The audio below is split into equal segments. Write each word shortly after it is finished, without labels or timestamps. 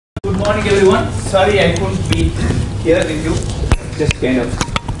Good morning, everyone. Sorry I couldn't be here with you. Just kind of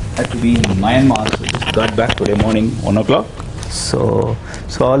had to be in Myanmar, so just got back today morning, 1 o'clock. So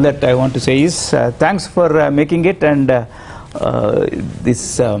all that I want to say is thanks for making it, and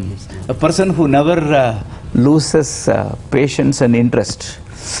this a person who never loses patience and interest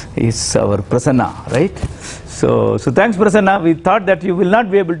is our Prasanna, right? So thanks, Prasanna. We thought that you will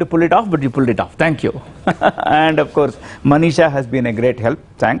not be able to pull it off, but you pulled it off. Thank you. And of course, Manisha has been a great help.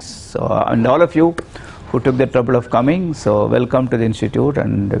 Thanks. So, and all of you who took the trouble of coming. So welcome to the institute,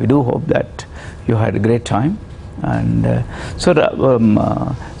 and we do hope that you had a great time. And so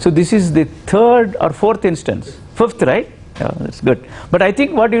this is the third or fourth instance, fifth, right? Yeah, that's good. But I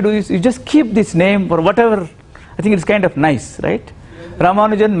think what you do is you just keep this name or whatever. I think it's kind of nice, right?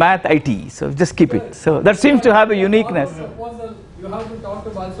 Ramanujan Math IT. So just keep it. So that seems to have a uniqueness. You have to talk to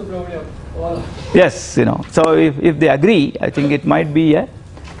Balasubramaniam. Yes, you know. So if they agree, I think it might be a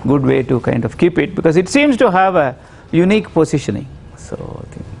good way to kind of keep it, because it seems to have a unique positioning. So I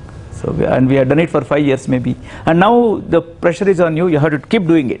think and we have done it for 5 years maybe, and now the pressure is on you. You have to keep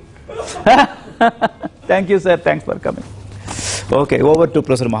doing it. Thank you, sir. Thanks for coming. Okay, over to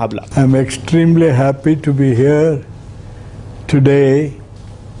Professor Mahabla. I'm extremely happy to be here today.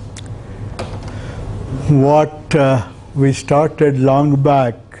 What we started long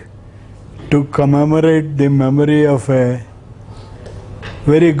back to commemorate the memory of a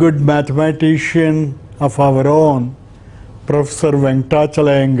very good mathematician of our own, Professor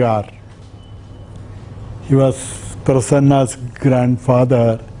Venkatachala. He was Prasanna's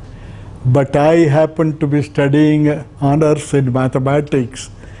grandfather, but I happened to be studying honors in mathematics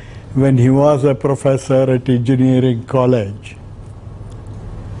when he was a professor at engineering college.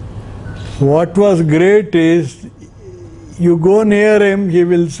 What was great is, you go near him, he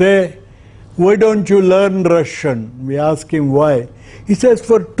will say, "Why don't you learn Russian?" We ask him why. He says,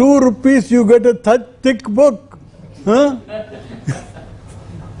 "For 2 rupees you get a thick book." Huh?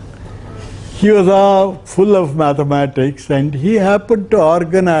 He was full of mathematics, and he happened to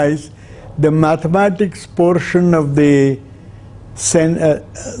organize the mathematics portion of the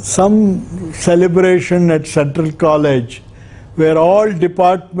some celebration at Central College, where all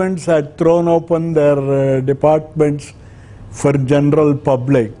departments had thrown open their departments for general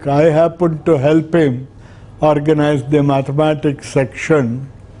public. I happened to help him organize the mathematics section,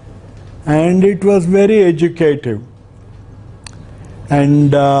 and it was very educative.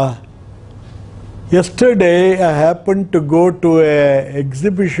 And yesterday I happened to go to an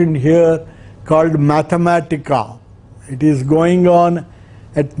exhibition here called Mathematica. It is going on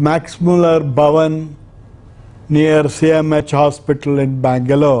at Max Muller Bhavan near CMH Hospital in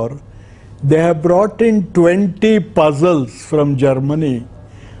Bangalore. They have brought in 20 puzzles from Germany,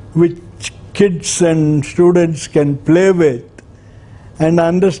 which kids and students can play with and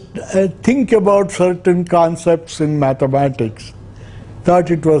think about certain concepts in mathematics.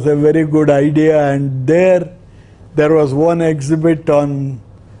 Thought it was a very good idea, and there was one exhibit on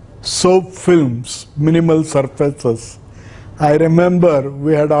soap films, minimal surfaces. I remember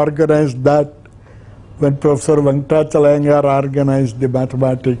we had organized that when Professor Venkatachala organized the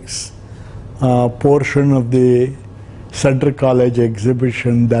mathematics portion of the Central College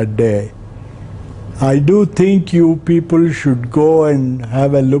exhibition that day. I do think you people should go and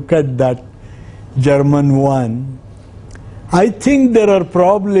have a look at that German one. I think there are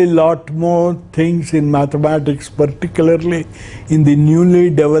probably a lot more things in mathematics, particularly in the newly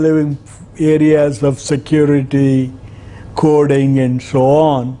developing areas of security, coding, and so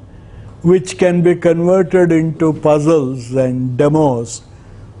on, which can be converted into puzzles and demos,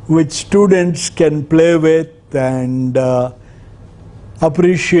 which students can play with and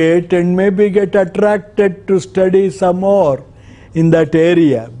appreciate, and maybe get attracted to study some more in that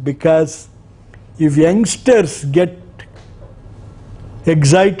area. Because if youngsters get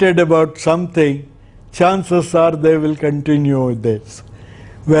excited about something, chances are they will continue with this.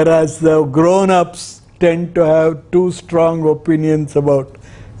 Whereas the grown-ups tend to have too strong opinions about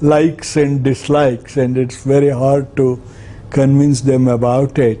likes and dislikes, and it's very hard to convince them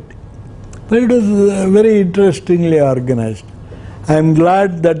about it. But it was very interestingly organized. I'm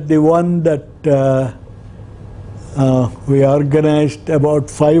glad that the one that we organized about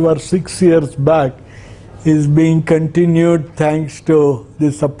 5 or 6 years back is being continued thanks to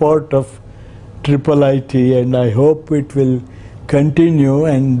the support of IIIT, and I hope it will continue.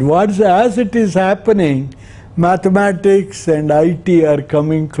 And as it is happening, mathematics and IT are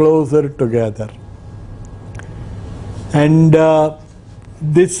coming closer together. And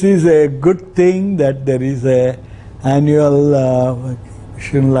this is a good thing that there is an annual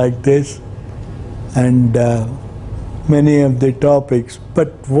exhibition like this. And many of the topics.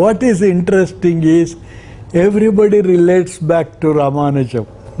 But what is interesting is everybody relates back to Ramanujam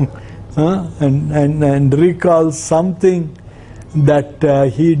and recalls something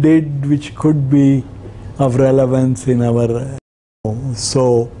that he did which could be of relevance in our.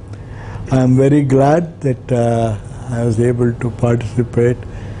 So I am very glad that I was able to participate.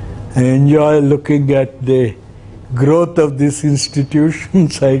 I enjoy looking at the growth of these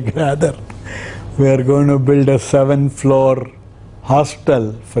institutions. I gather we are going to build a 7th-floor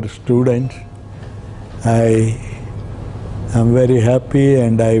hostel for students. I am very happy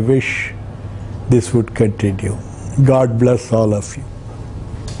and I wish this would continue. God bless all of you.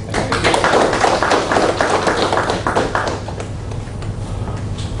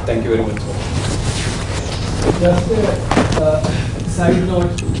 Thank you very much, sir. Just a side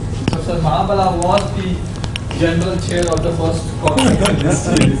note, Professor Mahabala was the general chair of the first conference in this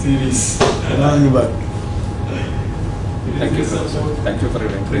series. Thank you, sir. Thank you for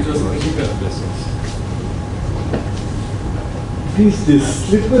your encouragement. It is this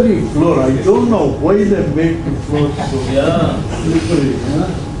slippery floor. I don't know why they make the floor so slippery.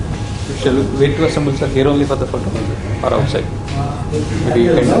 Shall we wait to assemble, sir, here only for the photo or outside? Maybe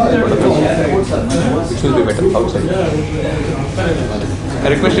you can which will be better, outside. I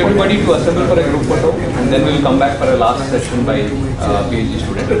request everybody to assemble for a group photo and then we will come back for a last session by PhD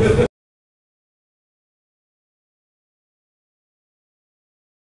student.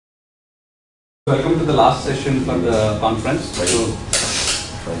 Welcome to the last session for the conference. So,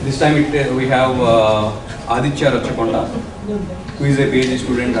 this time we have Aditya Rachakonda, who is a PhD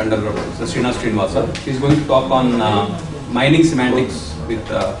student under Srinath Srinivasa. He is going to talk on mining semantics with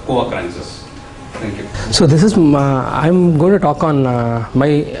co-occurrences. Thank you. So this is I'm going to talk on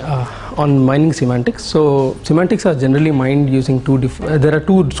on mining semantics. So semantics are generally mined using there are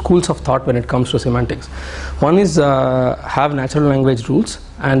two schools of thought when it comes to semantics. One is have natural language rules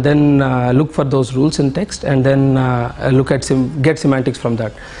and then look for those rules in text and then look at get semantics from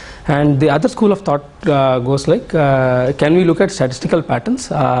that. And the other school of thought goes like, can we look at statistical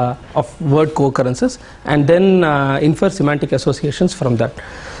patterns of word co-occurrences and then infer semantic associations from that.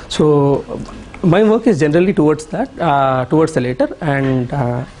 So my work is generally towards that, towards the later, and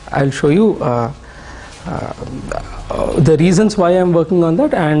I'll show you the reasons why I'm working on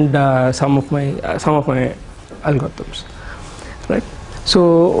that and some of my algorithms, right?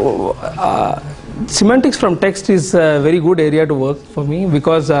 So semantics from text is a very good area to work for me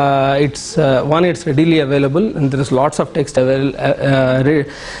because it's readily available and there is lots of text ready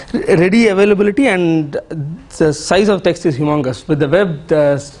availability and the size of text is humongous. With the web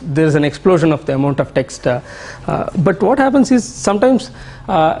there is an explosion of the amount of text, but what happens is sometimes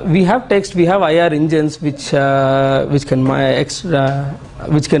we have text, we have IR engines which can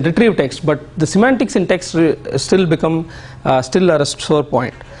retrieve text, but the semantics in text still are a sore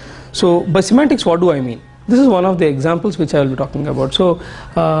point. So by semantics, what do I mean? This is one of the examples which I will be talking about. So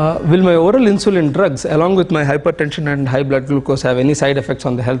will my oral insulin drugs along with my hypertension and high blood glucose have any side effects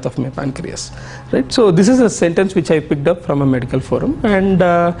on the health of my pancreas? Right. So this is a sentence which I picked up from a medical forum, and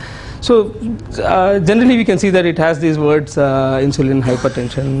generally we can see that it has these words insulin,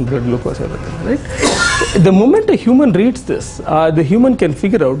 hypertension, blood glucose, everything. Right. The moment a human reads this, the human can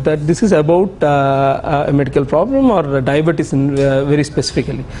figure out that this is about a medical problem or a diabetes very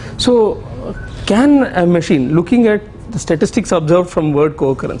specifically. So can a machine, looking at the statistics observed from word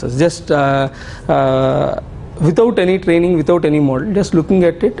co-occurrences, just without any training, without any model, just looking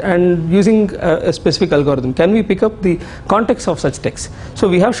at it and using a specific algorithm, can we pick up the context of such text? So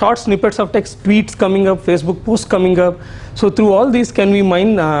we have short snippets of text, tweets coming up, Facebook posts coming up. So through all these, can we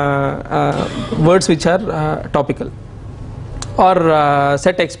mine words which are topical? Or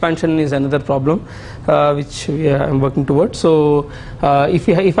set expansion is another problem which I'm working towards. So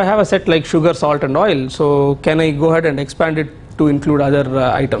if I have a set like sugar, salt and oil, so can I go ahead and expand it to include other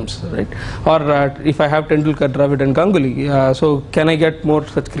items, right? Or if I have Tendulkar, Dravid and Ganguly, so can I get more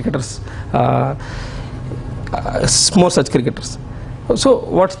such cricketers?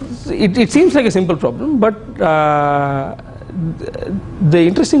 So it seems like a simple problem, but the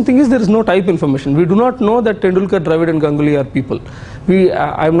interesting thing is there is no type information. We do not know that Tendulkar, Dravid and Ganguly are people.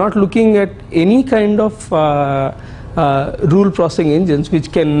 I am not looking at any kind of rule processing engines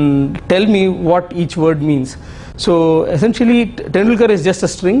which can tell me what each word means. So essentially Tendulkar is just a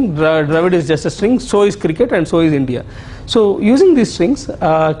string, Dravid is just a string, so is cricket and so is India. So using these strings,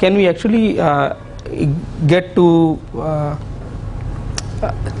 can we actually get to,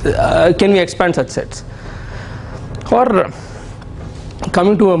 can we expand such sets? Or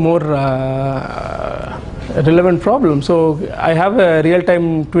coming to a more relevant problem. So I have a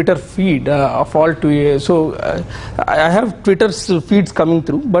real-time Twitter feed of all so I have Twitter feeds coming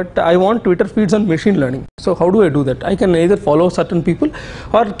through, but I want Twitter feeds on machine learning. So how do I do that? I can either follow certain people,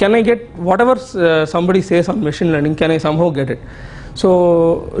 or can I get whatever somebody says on machine learning, can I somehow get it?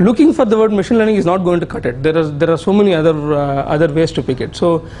 So looking for the word machine learning is not going to cut it. There are so many other ways to pick it.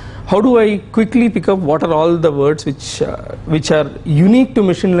 So how do I quickly pick up what are all the words which are unique to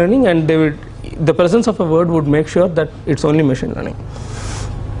machine learning, and the presence of a word would make sure that it's only machine learning,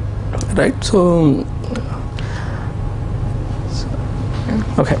 right? So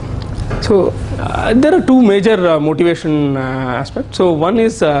okay. So there are two major motivation aspects. So one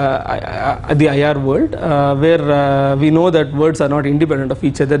is the IR world, where we know that words are not independent of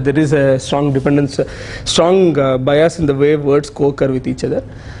each other. There is a strong dependence, strong bias in the way words co-occur with each other.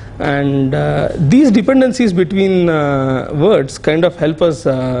 And these dependencies between words kind of help us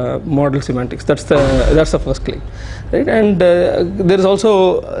model semantics. That's the first claim, right? And there is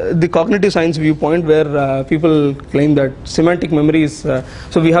also the cognitive science viewpoint, where people claim that semantic memory is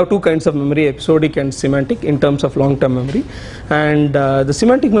so we have two kinds of memory, episodic and semantic, in terms of long-term memory. And the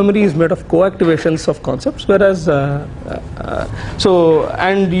semantic memory is made of co-activations of concepts, whereas these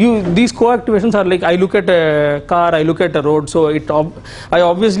co-activations are like, I look at a car, I look at a road, so I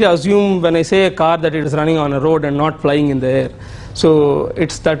obviously assume when I say a car that it is running on a road and not flying in the air. So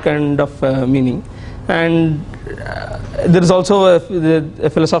it's that kind of meaning. And there is also a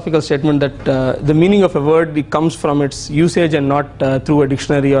philosophical statement that the meaning of a word, it comes from its usage and not through a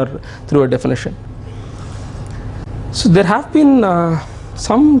dictionary or through a definition. So there have been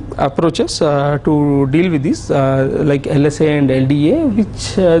some approaches to deal with these, like LSA and LDA,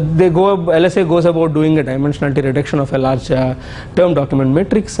 which LSA goes about doing a dimensionality reduction of a large term document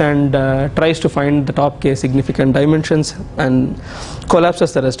matrix, and tries to find the top k significant dimensions and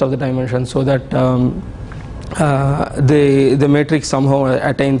collapses the rest of the dimensions, so that the matrix somehow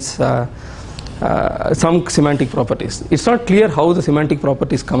attains some semantic properties. It's not clear how the semantic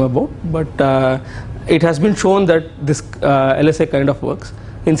properties come about, but it has been shown that this LSA kind of works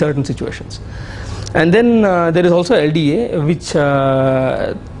in certain situations. And then there is also LDA, which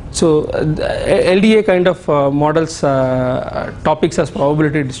LDA kind of models topics as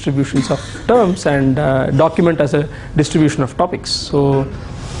probability distributions of terms, and document as a distribution of topics. So,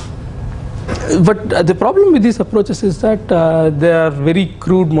 but the problem with these approaches is that they are very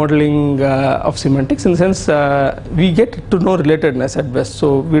crude modeling of semantics, in the sense we get to know relatedness at best,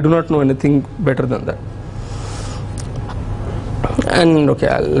 so we do not know anything better than that. And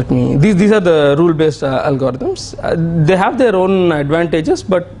okay, these are the rule-based algorithms. They have their own advantages,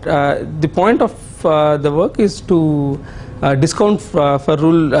 but the point of the work is to discount for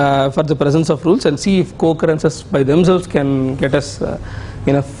the presence of rules, and see if co-occurrences by themselves can get us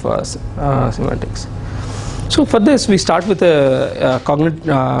enough semantics. So for this, we start with a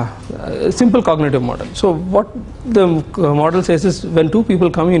simple cognitive model. So what the model says is, when two people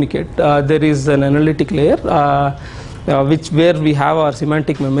communicate, there is an analytic layer where we have our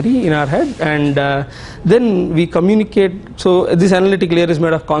semantic memory in our head, and then we communicate. So this analytic layer is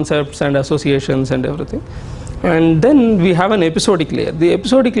made of concepts and associations and everything. And then we have an episodic layer. The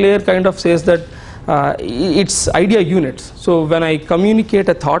episodic layer kind of says that it's idea units. So when I communicate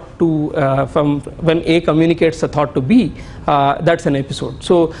a thought to when A communicates a thought to B, that's an episode.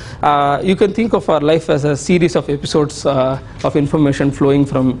 So you can think of our life as a series of episodes of information flowing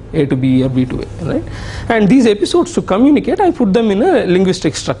from A to B or B to A, right? And these episodes, to communicate, I put them in a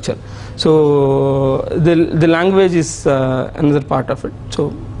linguistic structure. So the language is another part of it.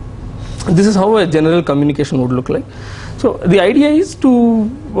 So this is how a general communication would look like. So the idea is to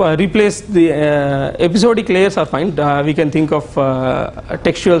replace the episodic layers are fine. We can think of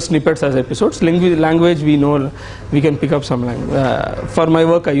textual snippets as episodes. Language, we know we can pick up some language. For my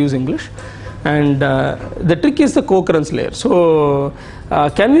work, I use English. And the trick is the co-occurrence layer. So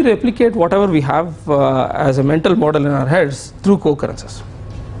can we replicate whatever we have as a mental model in our heads through co-occurrences?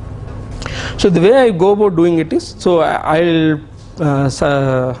 So the way I go about doing it is, so I'll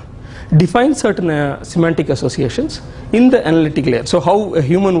define certain semantic associations in the analytic layer. So how a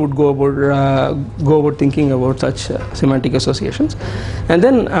human would go about thinking about such semantic associations, and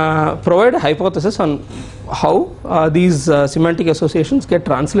then provide a hypothesis on how these semantic associations get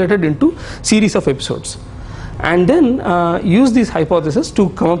translated into series of episodes, and then use these hypotheses to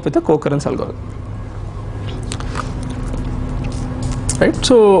come up with a co-occurrence algorithm. Right.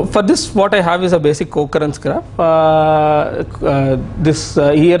 So for this, what I have is a basic co-occurrence graph. Here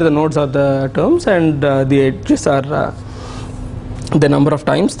the nodes are the terms, and the edges are the number of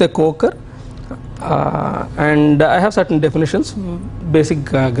times they co-occur. and I have certain definitions, basic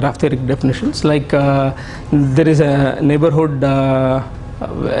graph theoretic definitions, like there is a neighborhood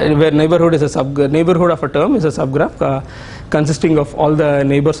where neighborhood is a neighborhood of a term is a subgraph consisting of all the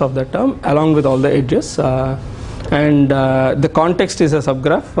neighbors of that term along with all the edges, and the context is a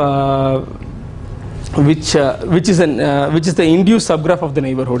subgraph which is the induced subgraph of the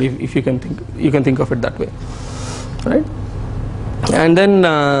neighborhood, if you can think of it that way, right? And then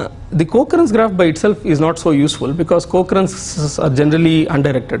the co-occurrence graph by itself is not so useful because co-occurrences are generally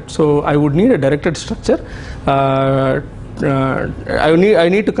undirected. So I would need a directed structure. I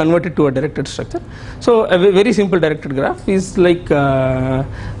need to convert it to a directed structure. So a very simple directed graph is like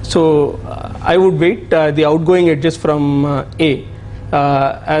so I would weight the outgoing edges from A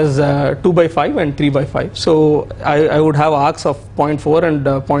as 2 by 5 and 3 by 5. So I would have arcs of 0.4 and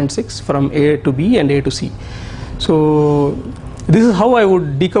 0.6 from A to B and A to C. So this is how I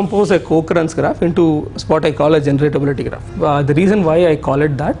would decompose a co-occurrence graph into what I call a generatability graph. The reason why I call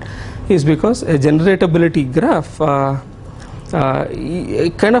it that is because a generatability graph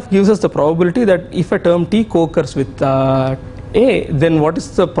it kind of gives us the probability that if a term T co-occurs with A, then what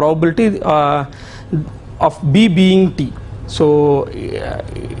is the probability of B being T? So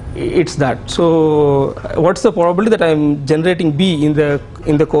it's that. So what's the probability that I am generating B in the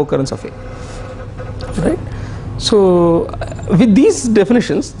co-occurrence of A, right? So with these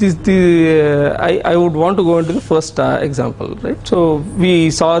definitions, I would want to go into the first example, right? So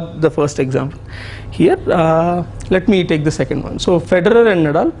we saw the first example here. Let me take the second one. So Federer and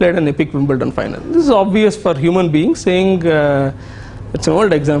Nadal played an epic Wimbledon final. This is obvious for human beings, saying it's an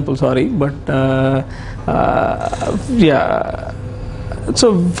old example, sorry, but yeah.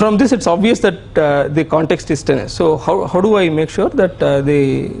 So from this, it's obvious that the context is tennis. So how do I make sure that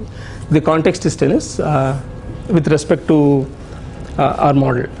the context is tennis with respect to our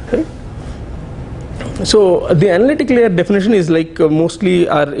model, right? So the analytic layer definition is like mostly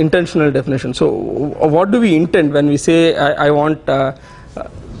our intentional definition. So what do we intend when we say I want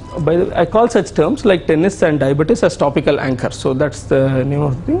I call such terms like tennis and diabetes as topical anchors. So that's the name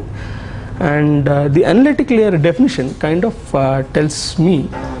of the thing. And the analytic layer definition kind of tells me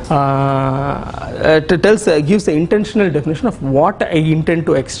gives the intentional definition of what I intend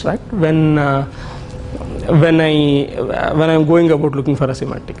to extract when I'm going about looking for a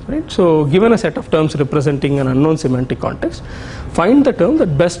semantic, right? So given a set of terms representing an unknown semantic context, find the term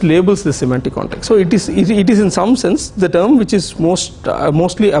that best labels the semantic context. So it is in some sense the term which is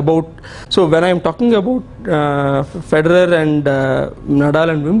mostly about. So when I'm talking about Federer and Nadal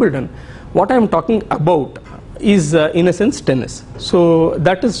and Wimbledon, what I'm talking about is in a sense tennis. So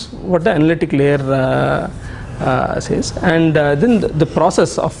that is what the analytic layer says, and then the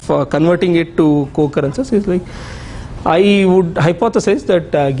process of converting it to co-occurrences is like I would hypothesize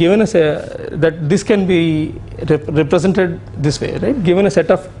that given that this can be represented this way, right? Given a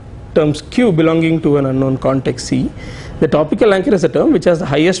set of terms Q belonging to an unknown context C, the topical anchor is a term which has the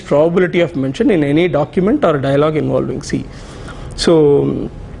highest probability of mention in any document or dialogue involving C. So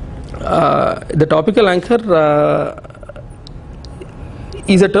the topical anchor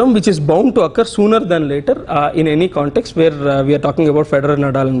is a term which is bound to occur sooner than later in any context where we are talking about Federer,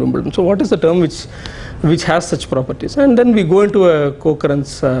 Nadal and Wimbledon. So what is the term which has such properties? And then we go into a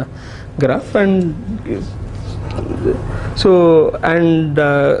co-occurrence graph, and so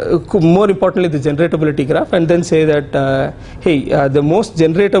more importantly the generatability graph, and then say that hey, the most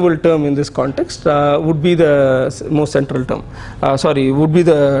generatable term in this context would be the most central term, would be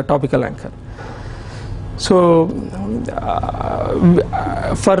the topical anchor. So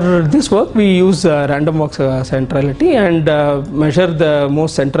for this work we use random walk centrality and measure the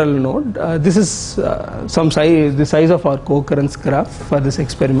most central node. This is the size of our co-occurrence graph for this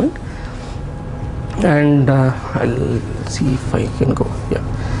experiment, and I'll see if I can go. Yeah.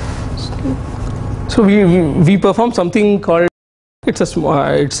 So we perform something called, it's a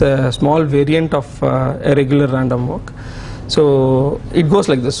small variant of a regular random walk. So it goes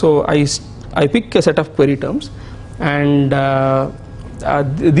like this. So I pick a set of query terms, and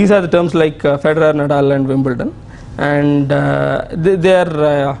these are the terms like Federer, Nadal and Wimbledon, and they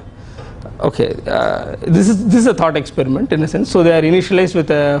are okay. This is a thought experiment in a sense. So they are initialized with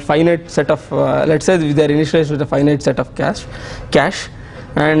a finite set of let's say they are initialized with a finite set of cache,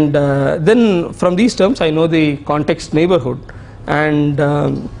 and then from these terms I know the context neighborhood, and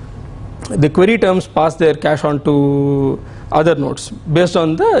the query terms pass their cache on to other nodes based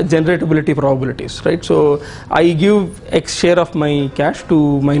on the generatability probabilities, right? So I give X share of my cache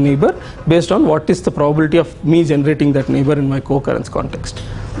to my neighbor based on what is the probability of me generating that neighbor in my co-occurrence context.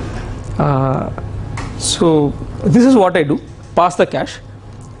 So this is what I do: pass the cache,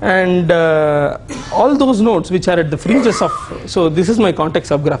 and all those nodes which are at the fringes of, so this is my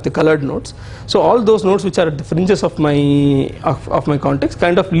context subgraph, the colored nodes. So all those nodes which are at the fringes of my context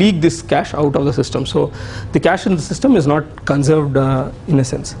kind of leak this cache out of the system. So the cache in the system is not conserved in a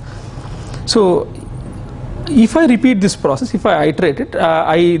sense. So if I repeat this process, if I iterate it,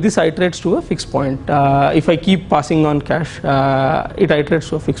 this iterates to a fixed point. If I keep passing on cache, it iterates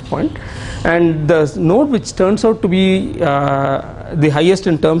to a fixed point, and the node which turns out to be the highest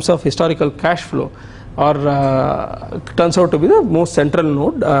in terms of historical cache flow, or turns out to be the most central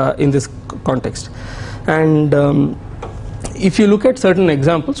node in this context. And if you look at certain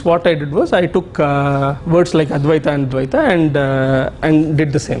examples, what I did was I took words like Advaita and Dvaita and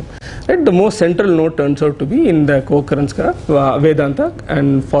did the same. Right? The most central node turns out to be in the co-occurrence graph, Vedanta,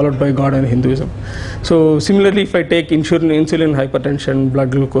 and followed by God and Hinduism. So similarly, if I take insulin, hypertension, blood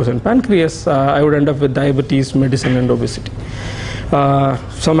glucose, and pancreas, I would end up with diabetes, medicine, and obesity.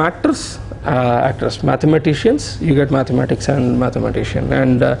 Some actors, mathematicians, you get mathematics and mathematician,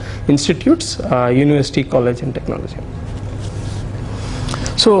 and institutes, university, college, and technology.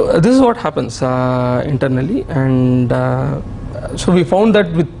 So this is what happens internally, and so we found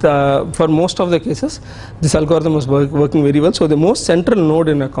that with for most of the cases this algorithm was working very well. So the most central node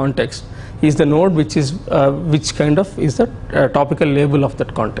in a context is the node which is which kind of is the topical label of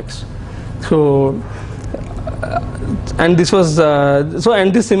that context. So and this was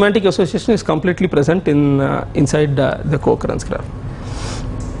and this semantic association is completely present in inside the co-occurrence graph.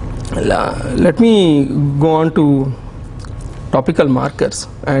 Let me go on to topical markers,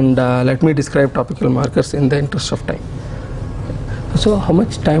 and let me describe topical markers in the interest of time. So how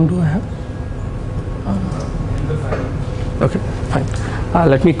much time do I have? Okay, fine.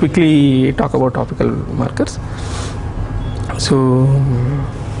 Let me quickly talk about topical markers. So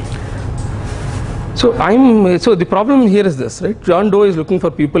the problem here is this, right? John Doe is looking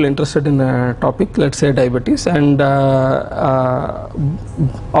for people interested in a topic, let's say diabetes, and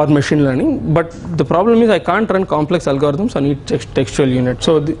or machine learning. But the problem is I can't run complex algorithms on each textual unit.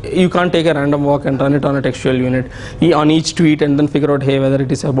 So you can't take a random walk and run it on a textual unit on each tweet and then figure out, hey, whether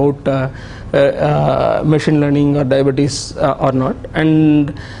it is about machine learning or diabetes or not,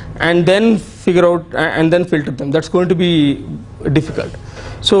 and then figure out and then filter them. That's going to be difficult.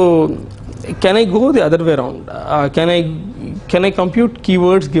 So can I go the other way around? Can I compute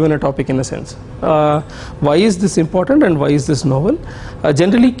keywords given a topic, in a sense? Why is this important and why is this novel?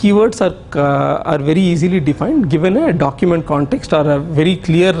 Generally, keywords are very easily defined given a document context or a very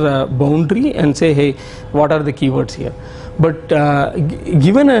clear boundary, and say, hey, what are the keywords here? But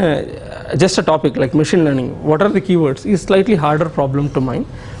given just a topic like machine learning, what are the keywords is slightly harder problem to mine,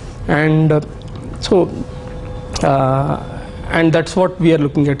 and and that's what we are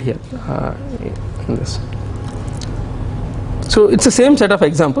looking at here in this. So it's the same set of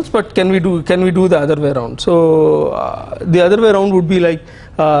examples, but can we do the other way around? So the other way around would be like,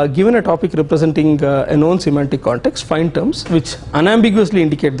 given a topic representing a known semantic context, find terms which unambiguously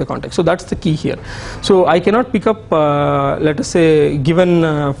indicate the context. So that's the key here. So I cannot pick up, let us say, given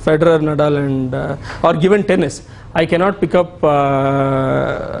Federer, Nadal, and or given tennis, I cannot pick up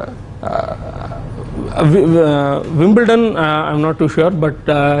Wimbledon, I'm not too sure, but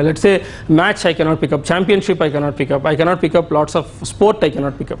let's say match I cannot pick up, championship I cannot pick up lots of sport I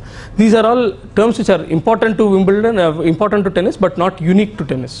cannot pick up. These are all terms which are important to Wimbledon, important to tennis, but not unique to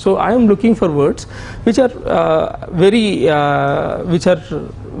tennis. So I am looking for words which are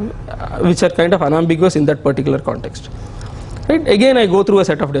which are kind of unambiguous in that particular context. Right? Again, I go through a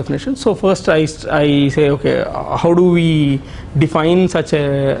set of definitions. So first I say, okay, how do we define such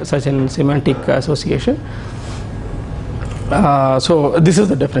an semantic association? So this is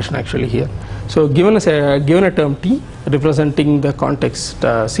the definition actually here. So given a term T representing the context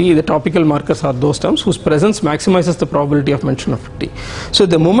C, the topical markers are those terms whose presence maximizes the probability of mention of T. So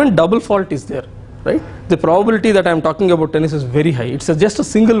the moment double fault is there, right, the probability that I am talking about tennis is very high. It's just a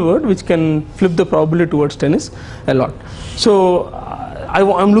single word which can flip the probability towards tennis a lot. So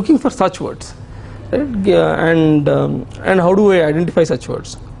I'm looking for such words, right? And how do I identify such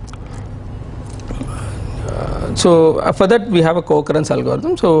words? So for that we have a co-occurrence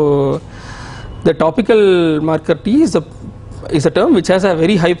algorithm. So the topical marker T is a term which has a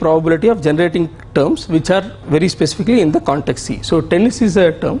very high probability of generating terms which are very specifically in the context C. So tennis is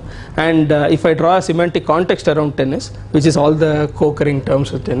a term, and if I draw a semantic context around tennis, which is all the co-occurring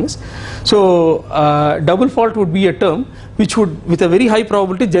terms with tennis, so double fault would be a term which would, with a very high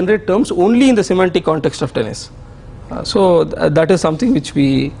probability, generate terms only in the semantic context of tennis. So that is something which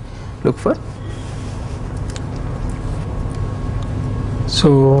we look for.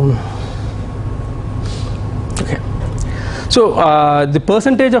 So okay. So the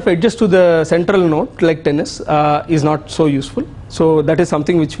percentage of edges to the central node, like tennis, is not so useful. So that is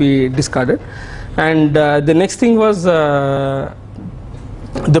something which we discarded. And the next thing was the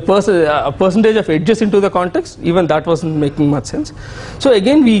percentage of edges into the context. Even that wasn't making much sense. So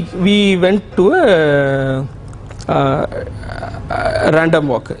again, we went to a random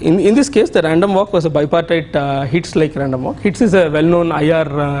walk. In this case, the random walk was a bipartite hits like random walk. Hits is a well-known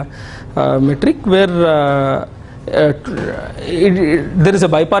IR metric where there is a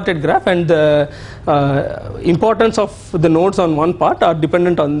bipartite graph, and the importance of the nodes on one part is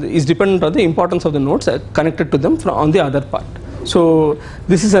dependent on the importance of the nodes connected to them on the other part. So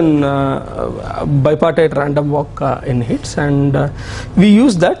this is an bipartite random walk in hits, and we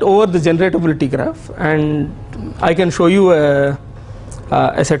use that over the generatability graph, and I can show you a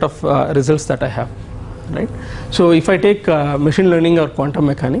set of results that I have, right? So if I take machine learning or quantum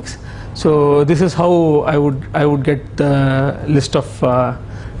mechanics, so this is how I would get the list of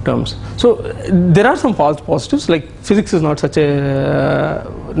terms. So there are some false positives, like physics is not such a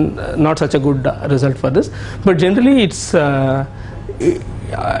good result for this, but generally it's there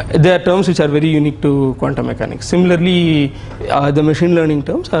are terms which are very unique to quantum mechanics. Similarly, the machine learning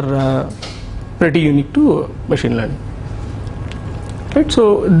terms are pretty unique to machine learning. Right,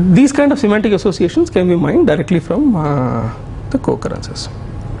 so these kind of semantic associations can be mined directly from the co-occurrences.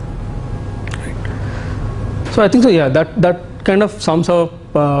 So I think so. Yeah, that kind of sums up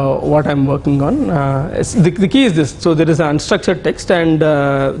what I'm working on. The key is this. So there is an unstructured text, and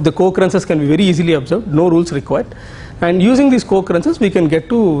the co-occurrences can be very easily observed. No rules required. And using these co-occurrences, we can get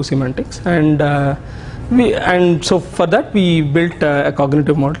to semantics. And so for that, we built a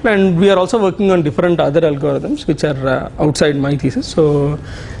cognitive model, and we are also working on different other algorithms which are outside my thesis. So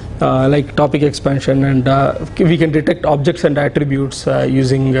like topic expansion, and we can detect objects and attributes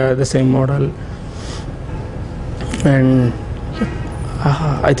using the same model. And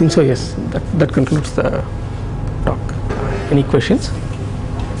I think so, yes, that concludes the talk. Any questions?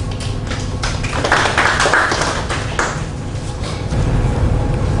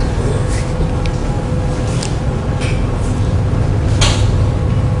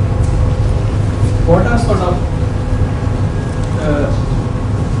 What are sort of,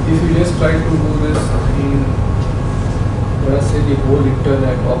 if you just try to do this in, let us say, the whole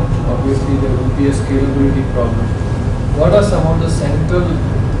internet, obviously there will be a scalability problem. What are some of the central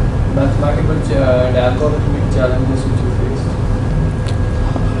mathematical and algorithmic challenges which you face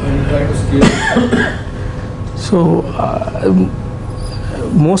when you try to scale? So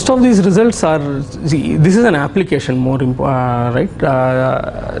most of these results are, this is an application more, right?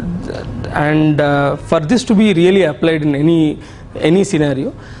 And for this to be really applied in any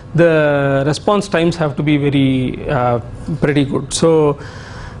scenario, the response times have to be very pretty good. So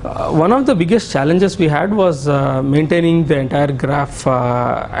one of the biggest challenges we had was maintaining the entire graph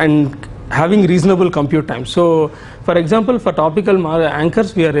and having reasonable compute time. So for example, for topical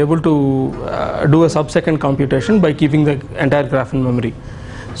anchors, we are able to do a sub-second computation by keeping the entire graph in memory.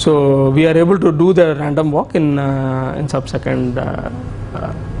 So we are able to do the random walk in sub-second.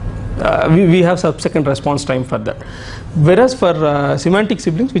 We have sub-second response time for that. Whereas for semantic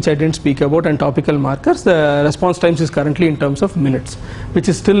siblings, which I didn't speak about, and topical markers, the response times is currently in terms of minutes, which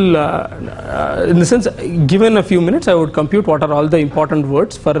is still, in the sense, given a few minutes, I would compute what are all the important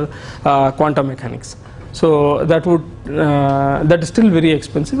words for quantum mechanics. So that is still very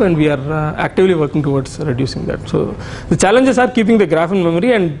expensive, and we are actively working towards reducing that. So the challenges are keeping the graph in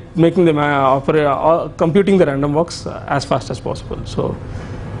memory and making them computing the random walks as fast as possible. So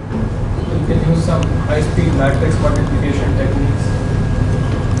you can use some high-speed matrix multiplication techniques.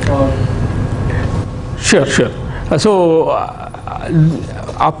 Sure. So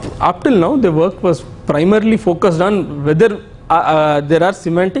up till now, the work was primarily focused on whether there are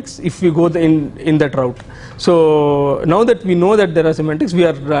semantics if we go in that route. So now that we know that there are semantics, we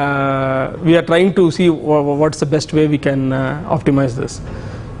are trying to see what's the best way we can optimize this.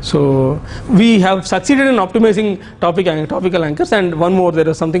 So we have succeeded in optimizing topical anchors, and one more, there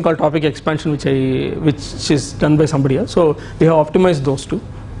is something called topic expansion which is done by somebody else. So we have optimized those two.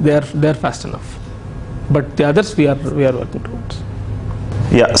 They are fast enough, but the others we are working towards.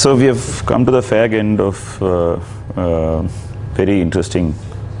 Yeah, so we have come to the fag end of very interesting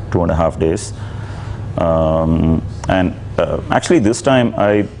 2.5 days, and actually this time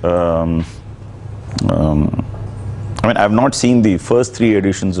I mean, I've not seen the first 3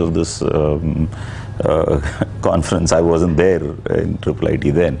 editions of this conference. I wasn't there in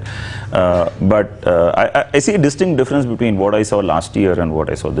IIIT then. But I see a distinct difference between what I saw last year and what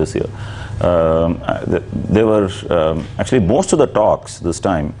I saw this year. There were actually most of the talks this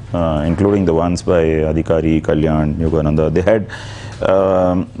time, including the ones by Adhikari, Kalyan, Yogananda, they had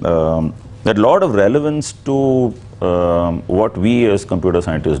a lot of relevance to what we as computer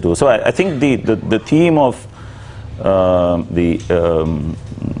scientists do. So I think the theme of the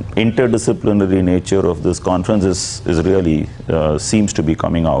interdisciplinary nature of this conference is really seems to be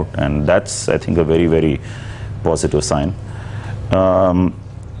coming out, and that's, I think, a very, very positive sign.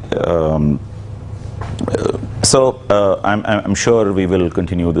 So I'm sure we will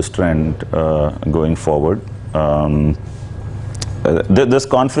continue this trend going forward. This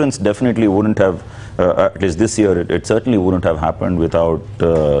conference definitely wouldn't have, at least this year, it certainly wouldn't have happened without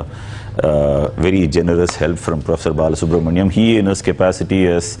very generous help from Professor Balasubramaniam. He, in his capacity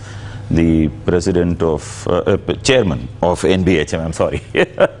as the president of, chairman of NBHM, I'm sorry,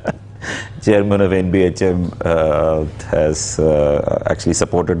 chairman of NBHM, has actually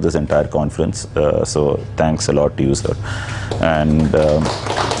supported this entire conference. So thanks a lot to you, sir. And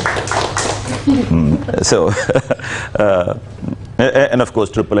and of course,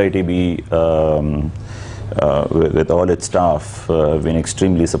 IIIT-B, with all its staff, been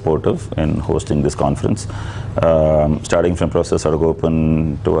extremely supportive in hosting this conference. Starting from Professor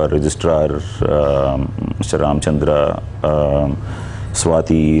Saragopan to our registrar, Mr. Ramchandra,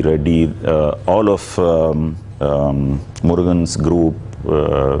 Swati, Reddy, all of Murugan's group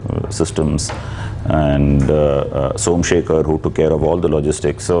systems, and Somshekhar, who took care of all the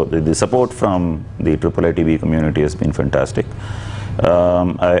logistics. So the support from the IIIT-B community has been fantastic.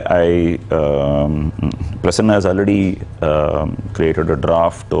 Prasanna has already created a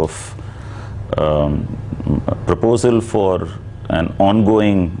draft of proposal for an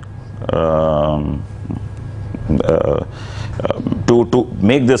ongoing to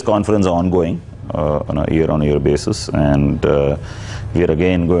make this conference ongoing on a year-on-year basis, and we are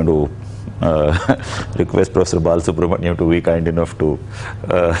again going to request Professor Balasubramaniam to be kind enough to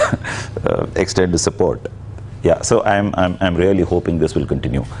extend his support. Yeah, so I'm really hoping this will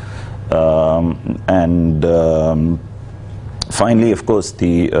continue. Finally, of course,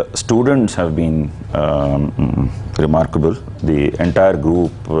 the students have been remarkable. The entire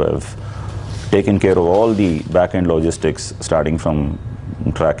group have taken care of all the back-end logistics, starting from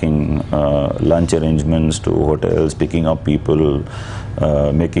tracking lunch arrangements to hotels, picking up people,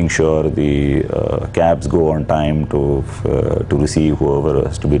 making sure the cabs go on time to receive whoever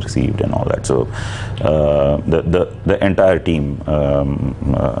has to be received and all that. So the entire team,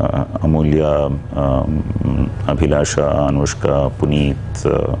 Amulya, Abhilasha, Anushka, Puneet,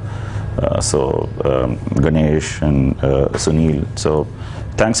 Ganesh and Sunil. So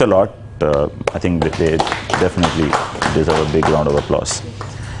thanks a lot. I think that they definitely deserve a big round of applause.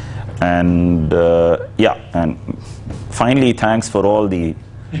 And yeah, and finally, thanks for all the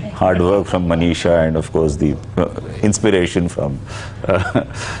hard work from Manisha, and of course the inspiration from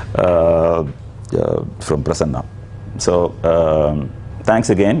Prasanna. So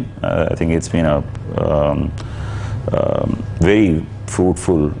thanks again. I think it's been a very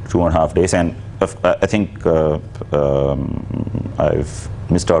fruitful 2.5 days, and I think I've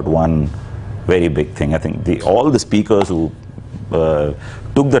missed out one very big thing. I think all the speakers who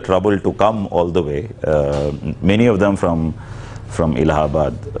took the trouble to come all the way, many of them from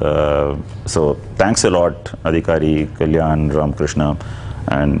Allahabad. So thanks a lot, Adhikari, Kalyan, Ramakrishna,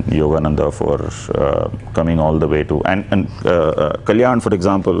 and Yogananda for coming all the way to. And Kalyan, for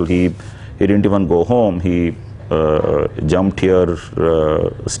example, he didn't even go home. He jumped here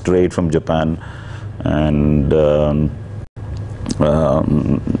straight from Japan, and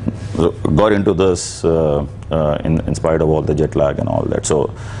got into this in spite of all the jet lag and all that.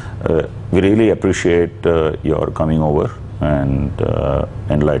 So we really appreciate your coming over and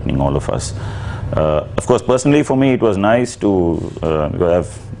enlightening all of us. Of course, personally for me, it was nice to, because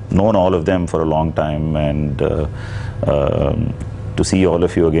I've known all of them for a long time, and to see all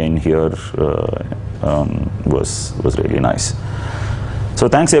of you again here was really nice. So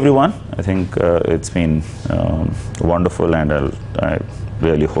thanks everyone. I think it's been wonderful, and I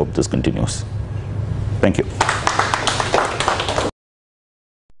really hope this continues. Thank you.